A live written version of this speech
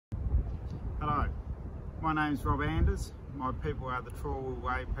Hello, my name's Rob Anders. My people are the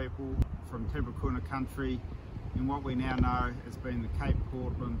Trawlwoolway people from Tebrakunna Country in what we now know as being the Cape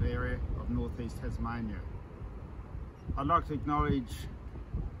Portland area of northeast Tasmania. I'd like to acknowledge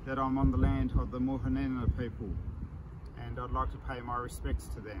that I'm on the land of the Mohanena people, and I'd like to pay my respects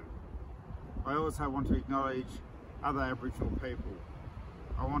to them. I also want to acknowledge other Aboriginal people.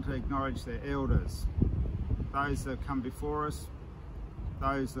 I want to acknowledge their elders, those that have come before us,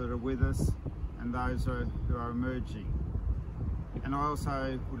 those that are with us, and those who are emerging. And I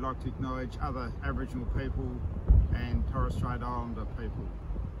also would like to acknowledge other Aboriginal people and Torres Strait Islander people.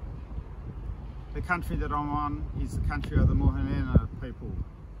 The country that I'm on is the country of the Mohanena people.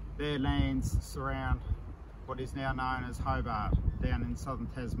 Their lands surround what is now known as Hobart, down in southern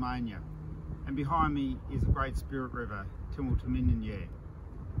Tasmania. And behind me is a great spirit river, Tasmania,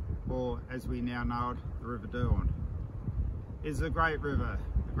 or as we now know it, the River Derwent. It's a great river,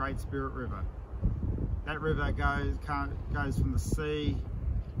 a great spirit river. That river goes from the sea,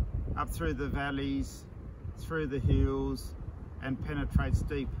 up through the valleys, through the hills, and penetrates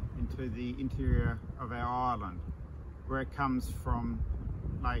deep into the interior of our island, where it comes from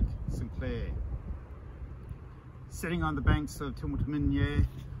Lake St Clair. Sitting on the banks of Tasmania,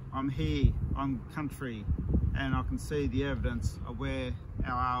 I'm here on country, and I can see the evidence of where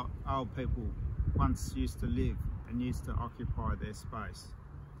our old people once used to live and used to occupy their space.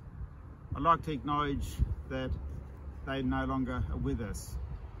 I'd like to acknowledge that they no longer are with us,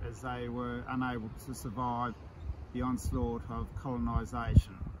 as they were unable to survive the onslaught of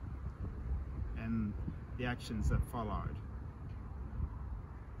colonisation and the actions that followed.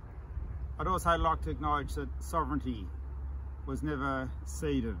 I'd also like to acknowledge that sovereignty was never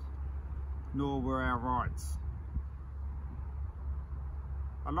ceded, nor were our rights.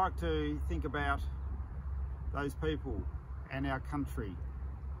 I'd like to think about those people and our country,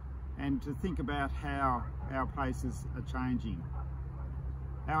 and to think about how our places are changing.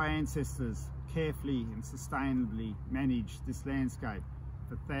 Our ancestors carefully and sustainably managed this landscape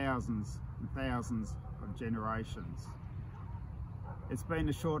for thousands and thousands of generations. It's been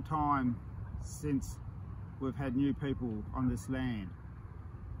a short time since we've had new people on this land,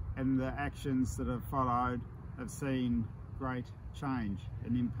 and the actions that have followed have seen great change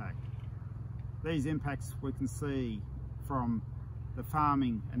and impact. These impacts we can see from the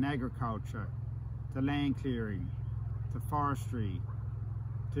farming and agriculture, to land clearing, to forestry,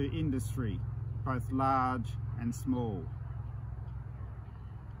 to industry, both large and small.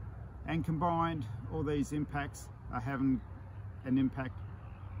 And combined, all these impacts are having an impact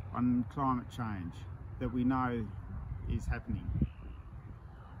on climate change that we know is happening.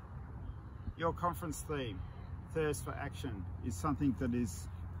 Your conference theme, Thirst for Action, is something that is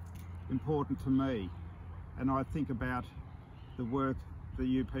important to me, and I think about the work that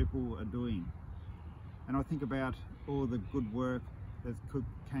you people are doing, and I think about all the good work that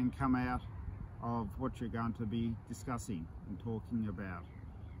can come out of what you're going to be discussing and talking about.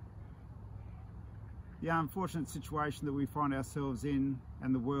 The unfortunate situation that we find ourselves in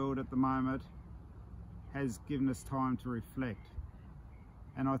and the world at the moment has given us time to reflect,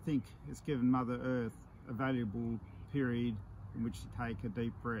 and I think it's given Mother Earth a valuable period in which to take a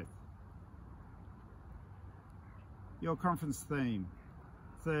deep breath. Your conference theme,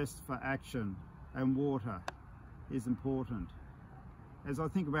 Thirst for Action and Water, is important. As I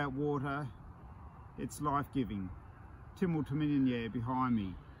think about water, it's life-giving. Tasmania behind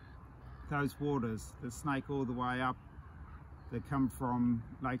me, those waters that snake all the way up, that come from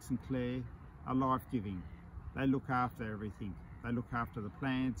Lake St Clair, are life-giving. They look after everything. They look after the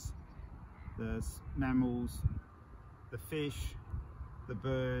plants, the mammals, the fish, the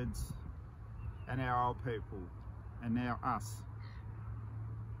birds, and our old people, and now us.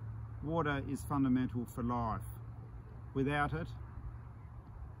 Water is fundamental for life. Without it,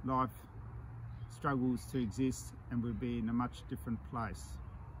 life struggles to exist and would be in a much different place.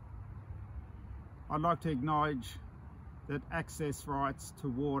 I'd like to acknowledge that access rights to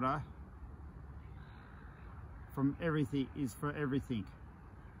water from everything is for everything,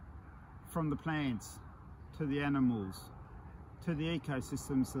 from the plants to the animals to the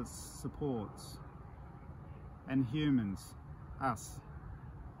ecosystems that supports, and humans, us,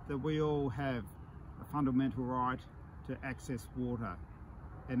 that we all have a fundamental right to access water,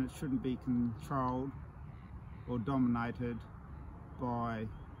 and it shouldn't be controlled or dominated by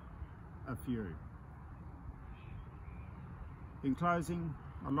a few. In closing,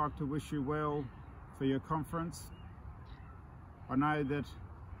 I'd like to wish you well for your conference. I know that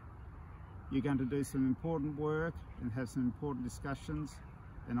you're going to do some important work and have some important discussions,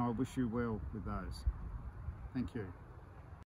 and I wish you well with those. Thank you.